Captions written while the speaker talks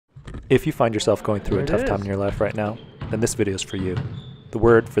If you find yourself going through a tough time in your life right now, then this video is for you. The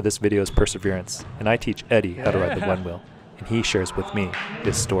word for this video is perseverance, and I teach Eddie how to ride the Onewheel, and he shares with me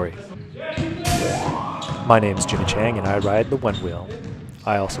his story. My name is Jimmy Chang, and I ride the Onewheel.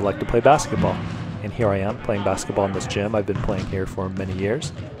 I also like to play basketball, and here I am playing basketball in this gym I've been playing here for many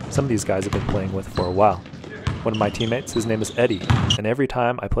years. Some of these guys I've been playing with for a while. One of my teammates, his name is Eddie, and every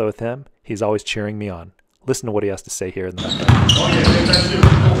time I play with him, he's always cheering me on. Listen to what he has to say here in the background.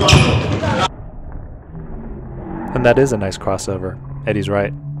 And that is a nice crossover. Eddie's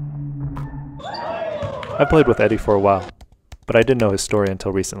right. I played with Eddie for a while, but I didn't know his story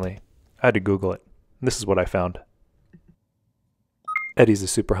until recently. I had to Google it. This is what I found. Eddie's a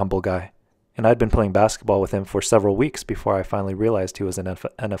super humble guy, and I'd been playing basketball with him for several weeks before I finally realized he was an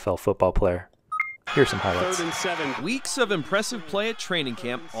NFL football player. Here's some highlights. 3rd and 7. Weeks of impressive play at training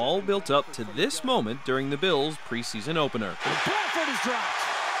camp, all built up to this moment during the Bills' preseason opener. Bradford is dropped.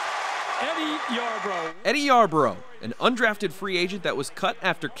 Eddie Yarbrough. Eddie Yarbrough, an undrafted free agent that was cut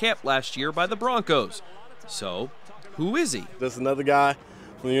after camp last year by the Broncos. So, who is he? Just another guy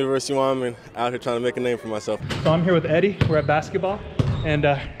from the University of Wyoming out here trying to make a name for myself. So I'm here with Eddie. We're at basketball, and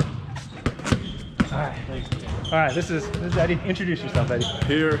all right. This is Eddie. Introduce yourself, Eddie.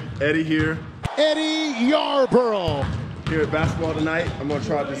 Here, Eddie here. Eddie Yarbrough. Here at basketball tonight, I'm gonna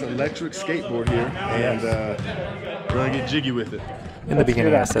try this electric skateboard here and really get jiggy with it. In the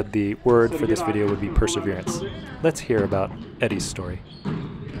beginning I said the word for this video would be perseverance. Let's hear about Eddie's story.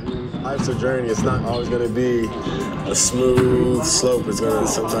 Life's a journey. It's not always going to be a smooth slope.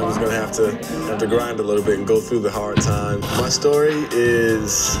 Sometimes it's going to have to grind a little bit and go through the hard times. My story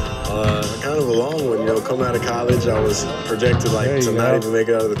is kind of a long one. You know, coming out of college, I was projected to not even make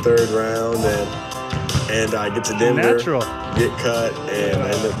it out of the 3rd round, and I get to Denver, get cut, and I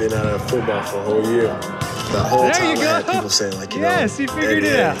end up being out of football for a whole year. The whole time I had people saying, you know, you figured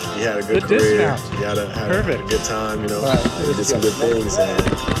it out. You had a good career. You had a good time, you know. You did some good things, and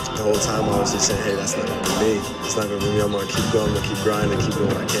the whole time I was just saying, hey, that's not going to be me. It's not going to be me. I'm going to keep going. I'm going to keep grinding, keep doing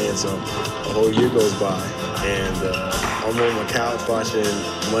what I can. So a whole year goes by, and I'm on my couch watching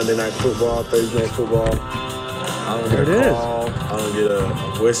Monday Night Football, Thursday Night Football. I don't get a call. I don't get a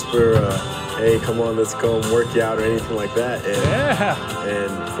whisper, hey, come on, let's go and work you out or anything like that.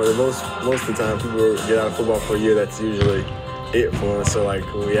 And for the most of the time, people get out of football for a year. That's usually it for them. So when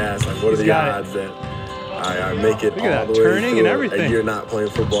we ask, what are the odds that I make it all the way through a year not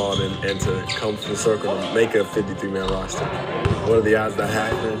playing football and to come full circle and make a 53-man roster? What are the odds that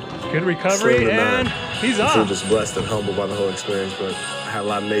happen? Good recovery, and he's off. I'm just blessed and humbled by the whole experience, but I had a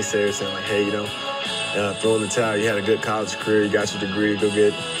lot of naysayers saying hey, throw in the towel. You had a good college career. You got your degree. Go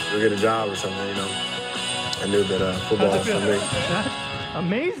get a job or something. You know, I knew that football was for me.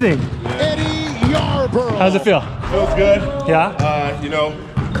 Amazing. Eddie Yarbrough. How's it feel? Feels good. Yeah.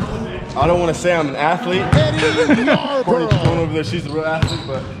 I don't want to say I'm an athlete. Eddie Yarbrough. Going over there, she's a real athlete,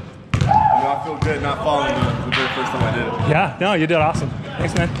 but I feel good not following you the very first time I did it. Yeah. No, you did awesome.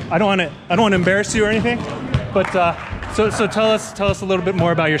 Thanks, man. I don't want to embarrass you or anything, but. So tell us a little bit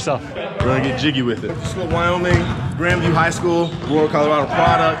more about yourself. Really get jiggy with it. School, Wyoming, Grandview High School, Rural Colorado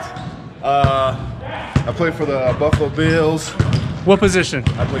product. I play for the Buffalo Bills. What position?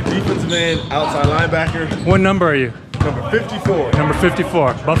 I play defensive end, outside linebacker. What number are you? Number 54. Number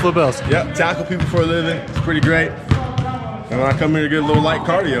 54, Buffalo Bills. Yep, tackle people for a living. It's pretty great. And when I come here to get a little light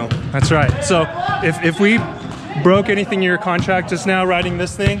cardio. That's right. So if we broke anything in your contract just now riding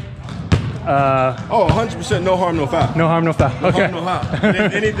this thing, 100% no harm, no foul. No harm, no foul. Okay. No harm, no foul.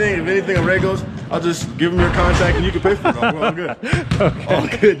 If anything a reg goes, I'll just give them your contact and you can pay for it. We're all good. Okay. All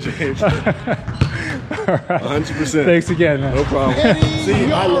good, James. 100%. Thanks again, man. No problem. See,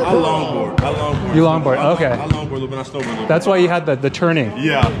 I longboard. You longboard, okay. I longboard a little bit, I snowboard a little bit. That's why you had the turning.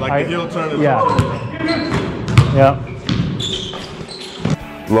 Yeah, the heel turn. Yeah.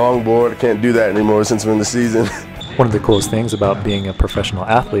 Longboard, I can't do that anymore since we're in the season. One of the coolest things about being a professional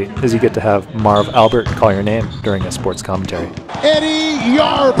athlete is you get to have Marv Albert call your name during a sports commentary. Eddie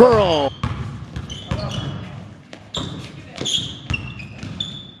Yarbrough.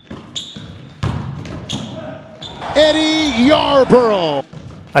 Eddie Yarbrough.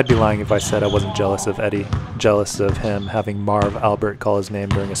 I'd be lying if I said I wasn't jealous of Eddie, jealous of him having Marv Albert call his name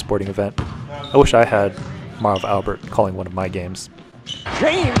during a sporting event. I wish I had Marv Albert calling one of my games.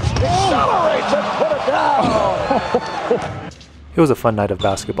 James accelerates and put it down. It was a fun night of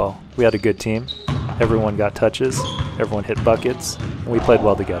basketball. We had a good team. Everyone got touches, everyone hit buckets, and we played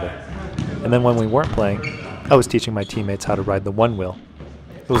well together. And then when we weren't playing, I was teaching my teammates how to ride the Onewheel.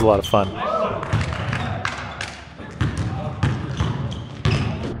 It was a lot of fun.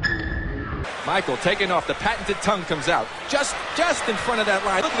 Michael taking off. The patented tongue comes out. Just in front of that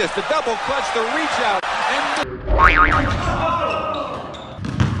line. Look at this. The double clutch, the reach out.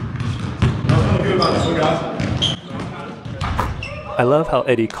 I love how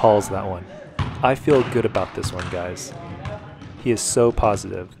Eddie calls that one. I feel good about this one, guys. He is so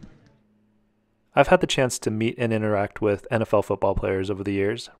positive. I've had the chance to meet and interact with NFL football players over the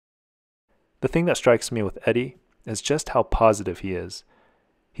years. The thing that strikes me with Eddie is just how positive he is.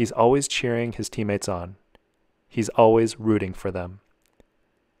 He's always cheering his teammates on. He's always rooting for them.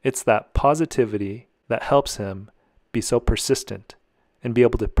 It's that positivity that helps him be so persistent and be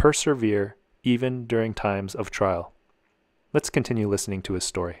able to persevere even during times of trial. Let's continue listening to his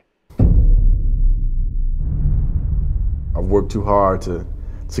story. I've worked too hard to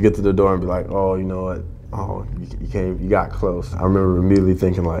get to the door and be like, oh, you know what? Oh, you got close. I remember immediately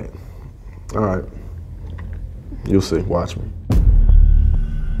thinking like, all right, you'll see, watch me.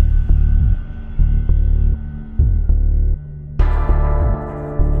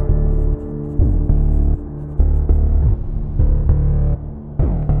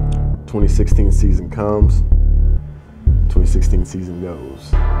 '16 season comes, 2016 season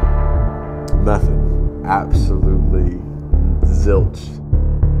goes. Nothing, absolutely zilch.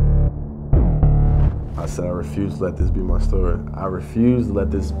 I said I refuse to let this be my story. I refuse to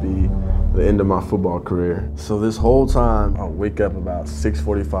let this be the end of my football career. So this whole time, I'll wake up about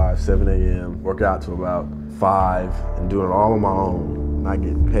 6:45, 7 a.m., work out to about 5, and do it all on my own. Not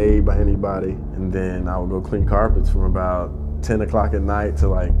getting paid by anybody. And then I would go clean carpets from about 10 o'clock at night to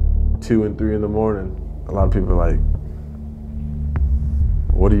like 2 and 3 in the morning. A lot of people are like,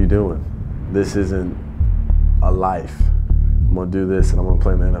 what are you doing? This isn't a life. I'm gonna do this and I'm gonna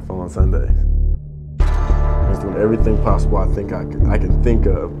play in the NFL on Sundays. I was doing everything possible I think I can think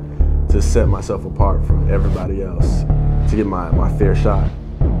of to set myself apart from everybody else, to get my fair shot.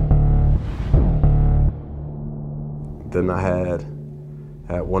 Then I had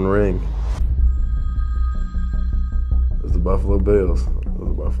one ring. It was the Buffalo Bills.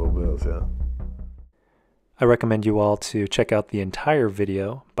 Yeah. I recommend you all to check out the entire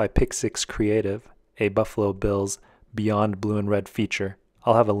video by Pick 6 Creative, a Buffalo Bills Beyond Blue and Red feature.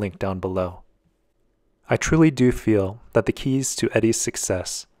 I'll have a link down below. I truly do feel that the keys to Eddie's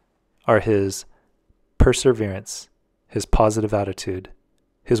success are his perseverance, his positive attitude,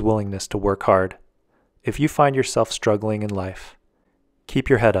 his willingness to work hard. If you find yourself struggling in life, keep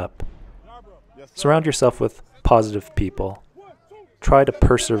your head up. Surround yourself with positive people. Try to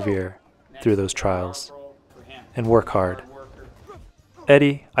persevere through those trials and work hard.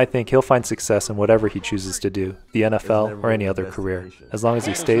 Eddie, I think he'll find success in whatever he chooses to do, the NFL or any other career, as long as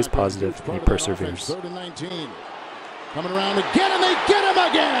he stays positive and he perseveres. 3rd and 19. Coming around again, and they get him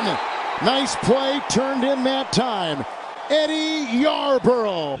again. Nice play, turned in that time. Eddie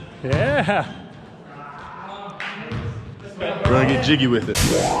Yarbrough. Yeah. We're gonna get jiggy with it.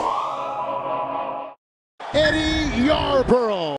 Eddie Yarbrough.